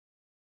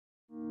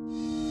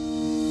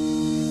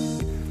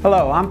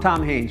Hello, I'm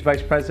Tom Haynes,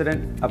 Vice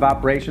President of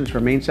Operations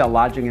for Mainsail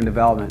Lodging and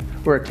Development.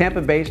 We're a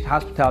Tampa-based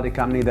hospitality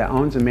company that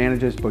owns and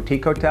manages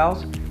boutique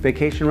hotels,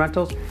 vacation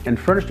rentals, and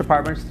furnished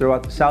apartments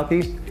throughout the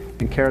Southeast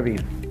and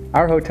Caribbean.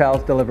 Our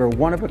hotels deliver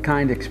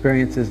one-of-a-kind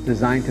experiences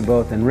designed to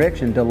both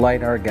enrich and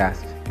delight our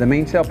guests. The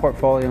Mainsail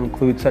portfolio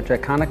includes such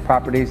iconic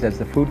properties as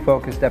the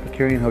food-focused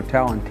Epicurean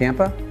Hotel in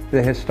Tampa,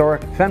 the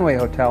historic Fenway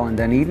Hotel in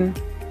Dunedin,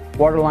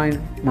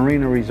 Waterline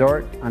Marina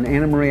Resort on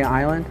Anna Maria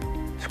Island,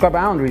 Scrub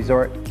Island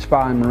Resort,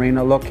 Spa and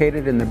Marina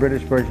located in the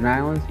British Virgin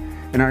Islands,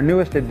 and our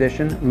newest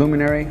addition,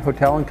 Luminary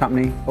Hotel and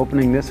Company,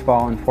 opening this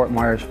fall in Fort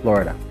Myers,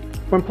 Florida.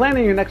 When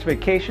planning your next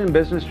vacation,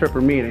 business trip,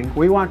 or meeting,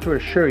 we want to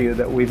assure you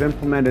that we've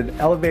implemented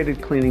elevated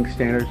cleaning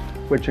standards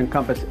which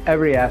encompass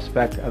every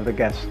aspect of the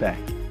guest stay.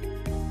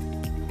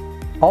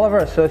 All of our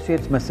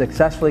associates must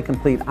successfully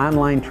complete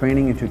online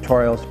training and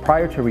tutorials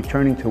prior to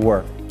returning to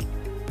work.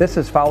 This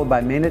is followed by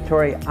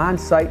mandatory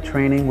on-site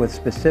training with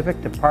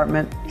specific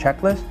department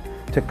checklists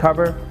to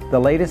cover the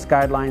latest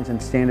guidelines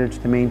and standards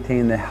to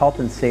maintain the health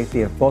and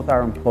safety of both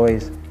our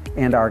employees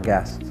and our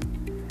guests.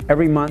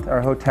 Every month,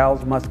 our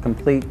hotels must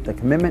complete the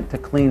Commitment to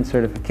Clean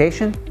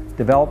certification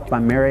developed by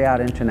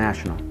Marriott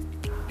International.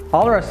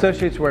 All our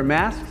associates wear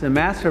masks, and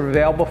masks are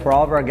available for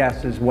all of our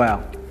guests as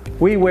well.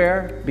 We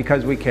wear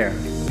because we care.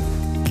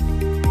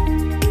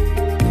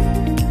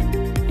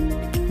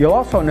 You'll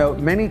also note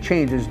many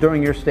changes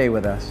during your stay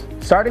with us,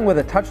 starting with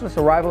a touchless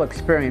arrival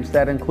experience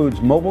that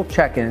includes mobile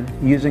check-in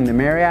using the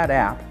Marriott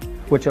app,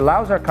 which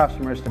allows our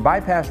customers to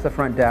bypass the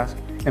front desk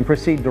and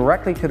proceed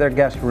directly to their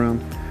guest room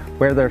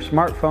where their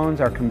smartphones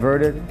are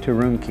converted to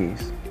room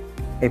keys.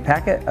 A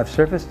packet of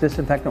surface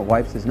disinfectant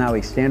wipes is now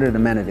a standard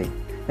amenity.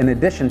 In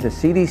addition to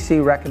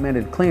CDC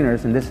recommended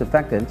cleaners and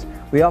disinfectants,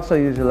 we also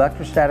use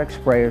electrostatic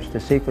sprayers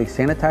to safely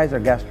sanitize our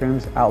guest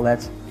rooms,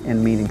 outlets,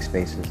 and meeting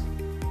spaces.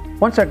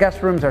 Once our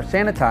guest rooms are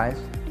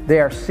sanitized, they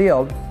are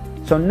sealed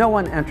so no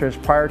one enters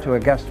prior to a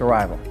guest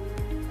arrival.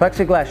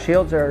 Plexiglass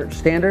shields are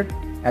standard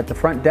at the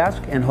front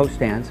desk and host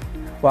stands,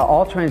 while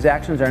all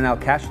transactions are now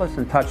cashless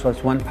and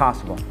touchless when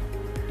possible.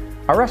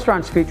 Our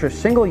restaurants feature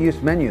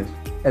single-use menus,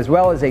 as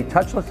well as a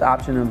touchless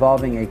option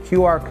involving a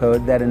QR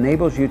code that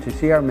enables you to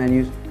see our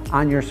menus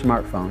on your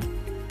smartphone.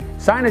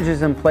 Signage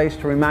is in place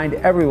to remind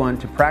everyone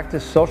to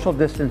practice social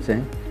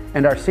distancing,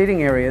 and our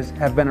seating areas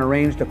have been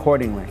arranged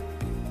accordingly.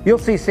 You'll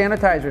see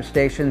sanitizer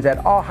stations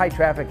at all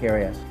high-traffic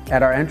areas,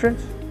 at our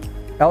entrance,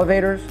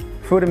 elevators,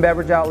 food and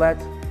beverage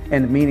outlets,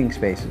 and meeting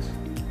spaces.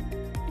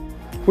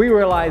 We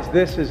realize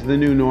this is the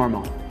new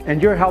normal,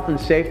 and your health and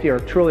safety are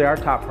truly our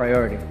top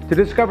priority. To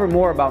discover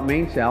more about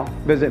Mainsail,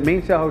 visit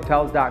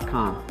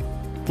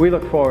mainsailhotels.com. We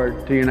look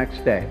forward to your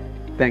next stay.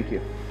 Thank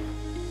you.